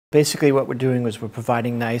Basically what we're doing is we're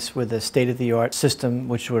providing NICE with a state-of-the-art system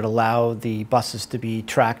which would allow the buses to be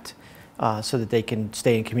tracked so that they can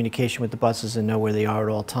stay in communication with the buses and know where they are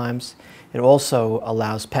at all times. It also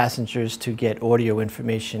allows passengers to get audio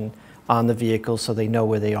information on the vehicle so they know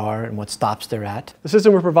where they are and what stops they're at. The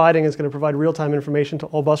system we're providing is going to provide real-time information to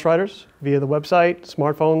all bus riders via the website,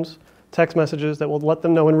 smartphones, text messages that will let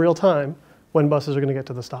them know in real time when buses are going to get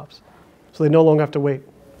to the stops. So they no longer have to wait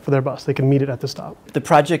for their bus. They can meet it at the stop. The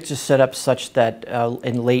project is set up such that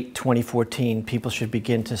in late 2014, people should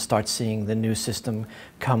begin to start seeing the new system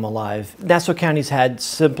come alive. Nassau County's had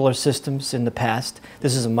simpler systems in the past.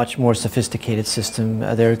 This is a much more sophisticated system.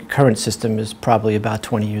 Their current system is probably about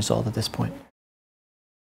 20 years old at this point.